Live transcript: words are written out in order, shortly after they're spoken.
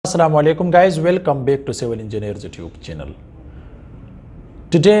Assalamu alaikum guys, welcome back to Civil Engineers YouTube channel.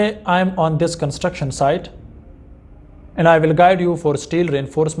 Today I am on this construction site and I will guide you for steel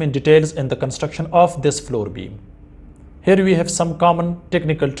reinforcement details in the construction of this floor beam. Here we have some common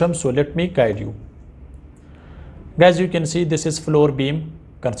technical terms, so let me guide you. Guys, you can see this is floor beam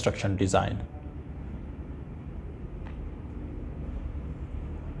construction design.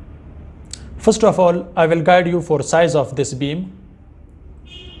 First of all, I will guide you for size of this beam.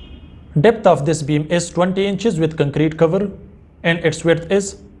 Depth of this beam is 20 inches with concrete cover and its width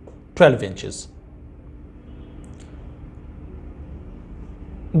is 12 inches.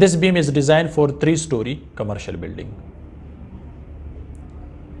 This beam is designed for 3-story commercial building.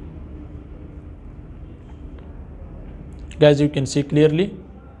 Guys, you can see clearly.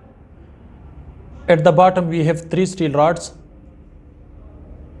 At the bottom we have 3 steel rods.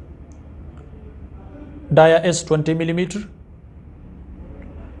 Dia is 20 millimeter.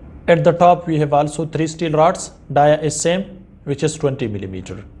 At the top we have also 3 steel rods. Dia is same, which is 20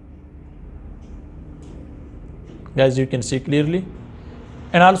 millimeter. Guys, you can see clearly.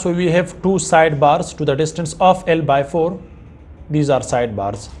 And also we have 2 side bars to the distance of L/4. These are side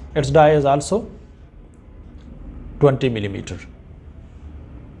bars. Its dia is also 20 millimeter.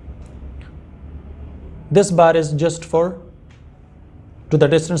 This bar is just for to the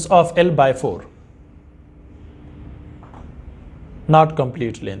distance of L/4. Not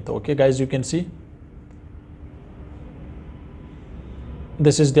complete length. Okay guys, you can see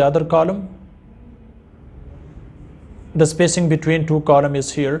this is the other column. The spacing between 2 columns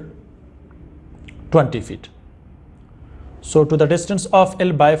is here 20 feet. So to the distance of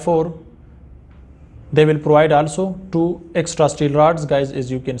L/4 they will provide also 2 extra steel rods. Guys, as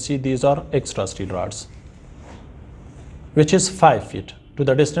you can see, these are extra steel rods, which is 5 feet to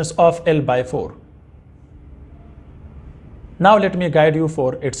the distance of L/4. Now let me guide you for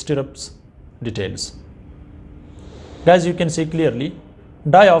its stirrups details. Guys, you can see clearly,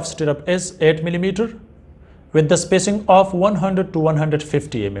 dia of stirrup is 8 millimeter with the spacing of 100 to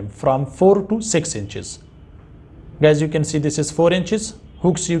 150 mm from 4 to 6 inches. Guys, you can see this is 4 inches.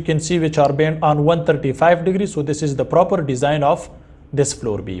 Hooks you can see which are bent on 135 degrees. So this is the proper design of this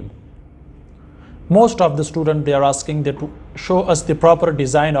floor beam. Most of the students, they are asking that to show us the proper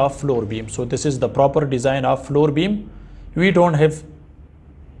design of floor beam. So this is the proper design of floor beam. We don't have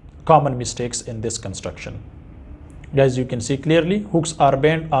common mistakes in this construction. Guys, you can see clearly, hooks are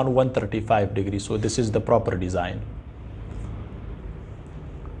bent on 135 degrees. So this is the proper design.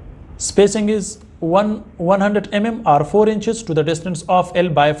 Spacing is 100 mm or 4 inches to the distance of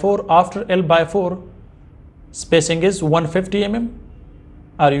L/4. After L/4, spacing is 150 mm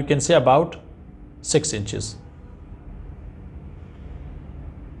or you can say about 6 inches.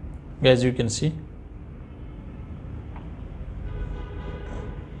 Guys, you can see.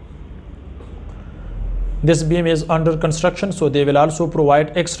 This beam is under construction, so they will also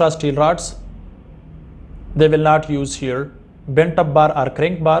provide extra steel rods. They will not use here bent up bar or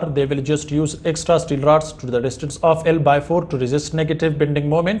crank bar. They will just use extra steel rods to the distance of L/4 to resist negative bending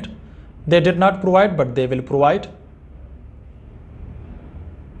moment. They did not provide, but they will provide.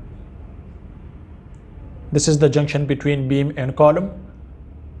 This is the junction between beam and column.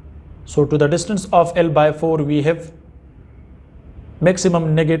 So to the distance of L/4 we have maximum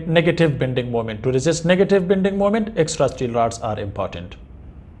negative bending moment. To resist negative bending moment, extra steel rods are important.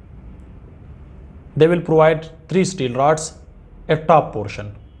 They will provide 3 steel rods at top portion.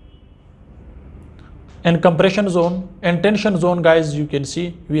 In compression zone and tension zone, guys, you can see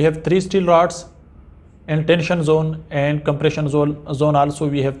we have 3 steel rods. In tension zone and compression zone also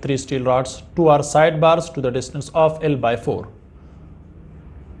we have 3 steel rods. 2 are side bars to the distance of L/4,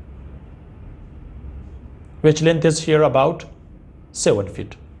 which length is here about 7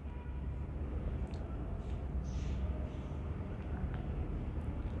 feet.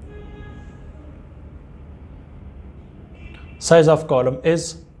 Size of column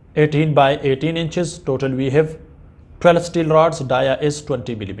is 18 by 18 inches. Total we have 12 steel rods. Dia is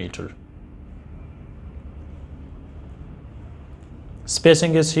 20 millimeter.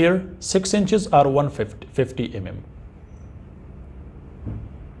 Spacing is here 6 inches or 150 mm.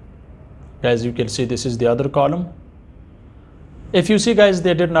 Guys, you can see this is the other column. If you see, guys,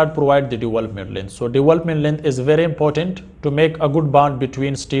 they did not provide the development length. So development length is very important to make a good bond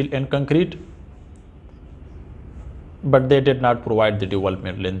between steel and concrete. But they did not provide the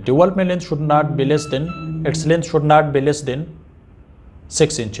development length. Development length should not be less than, its length should not be less than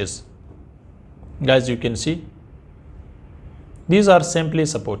 6 inches. Guys, you can see these are simply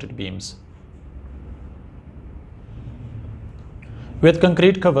supported beams. With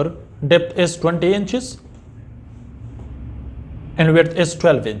concrete cover, depth is 20 inches. and width is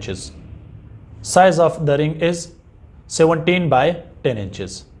 12 inches. Size of the ring is 17 by 10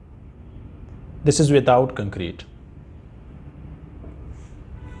 inches. This is without concrete.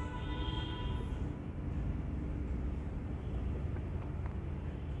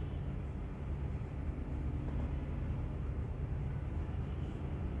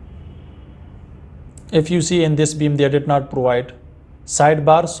 If you see in this beam, they did not provide side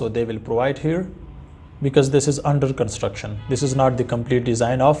bars, so they will provide here because this is under construction. This is not the complete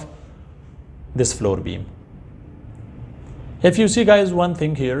design of this floor beam. If you see guys, one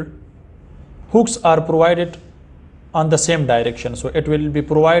thing here, hooks are provided on the same direction, so it will be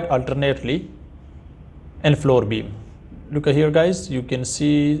provided alternately in floor beam. Look here guys, you can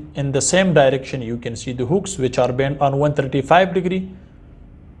see in the same direction, you can see the hooks which are bent on 135 degree.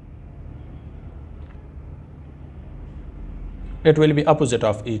 It will be opposite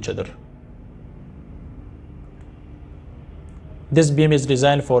of each other. This beam is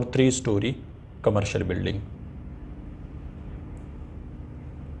designed for 3-story commercial building.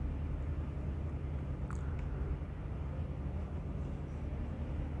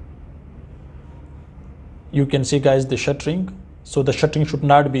 You can see guys the shuttering. So the shuttering should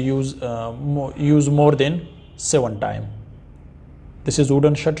not be used more than 7 times. This is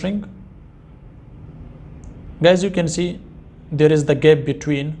wooden shuttering. Guys, you can see there is the gap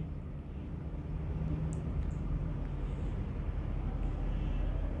between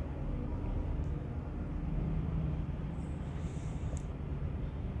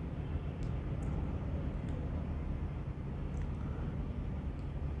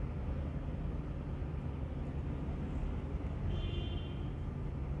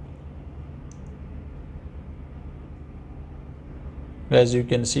as you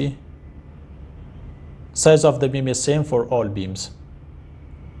can see, size of the beam is same for all beams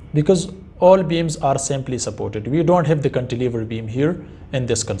because all beams are simply supported. We don't have the cantilever beam here in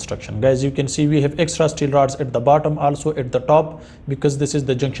this construction. Guys, you can see we have extra steel rods at the bottom, also at the top, because this is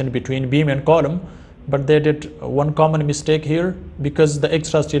the junction between beam and column. But they did one common mistake here because the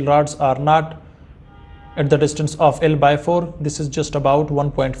extra steel rods are not at the distance of L/4. This is just about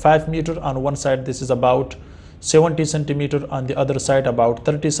 1.5 meter on one side. This is about 70 centimeter on the other side, about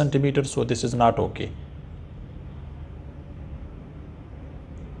 30 centimeters. So this is not okay.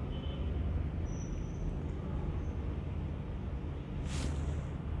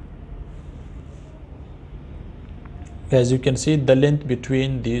 As you can see, the length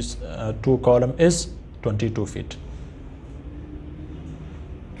between these two columns is 22 feet.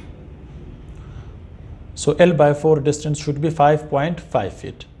 So L/4 distance should be 5.5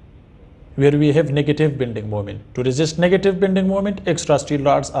 feet, where we have negative bending moment. To resist negative bending moment, extra steel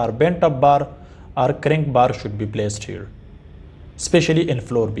rods or bent up bar or crank bar should be placed here, especially in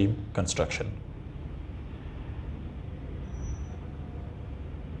floor beam construction.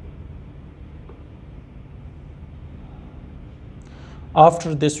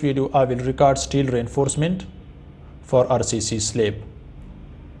 After this video, I will record steel reinforcement for RCC slab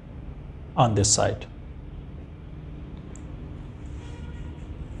on this side.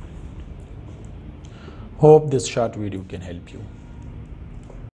 Hope this short video can help you.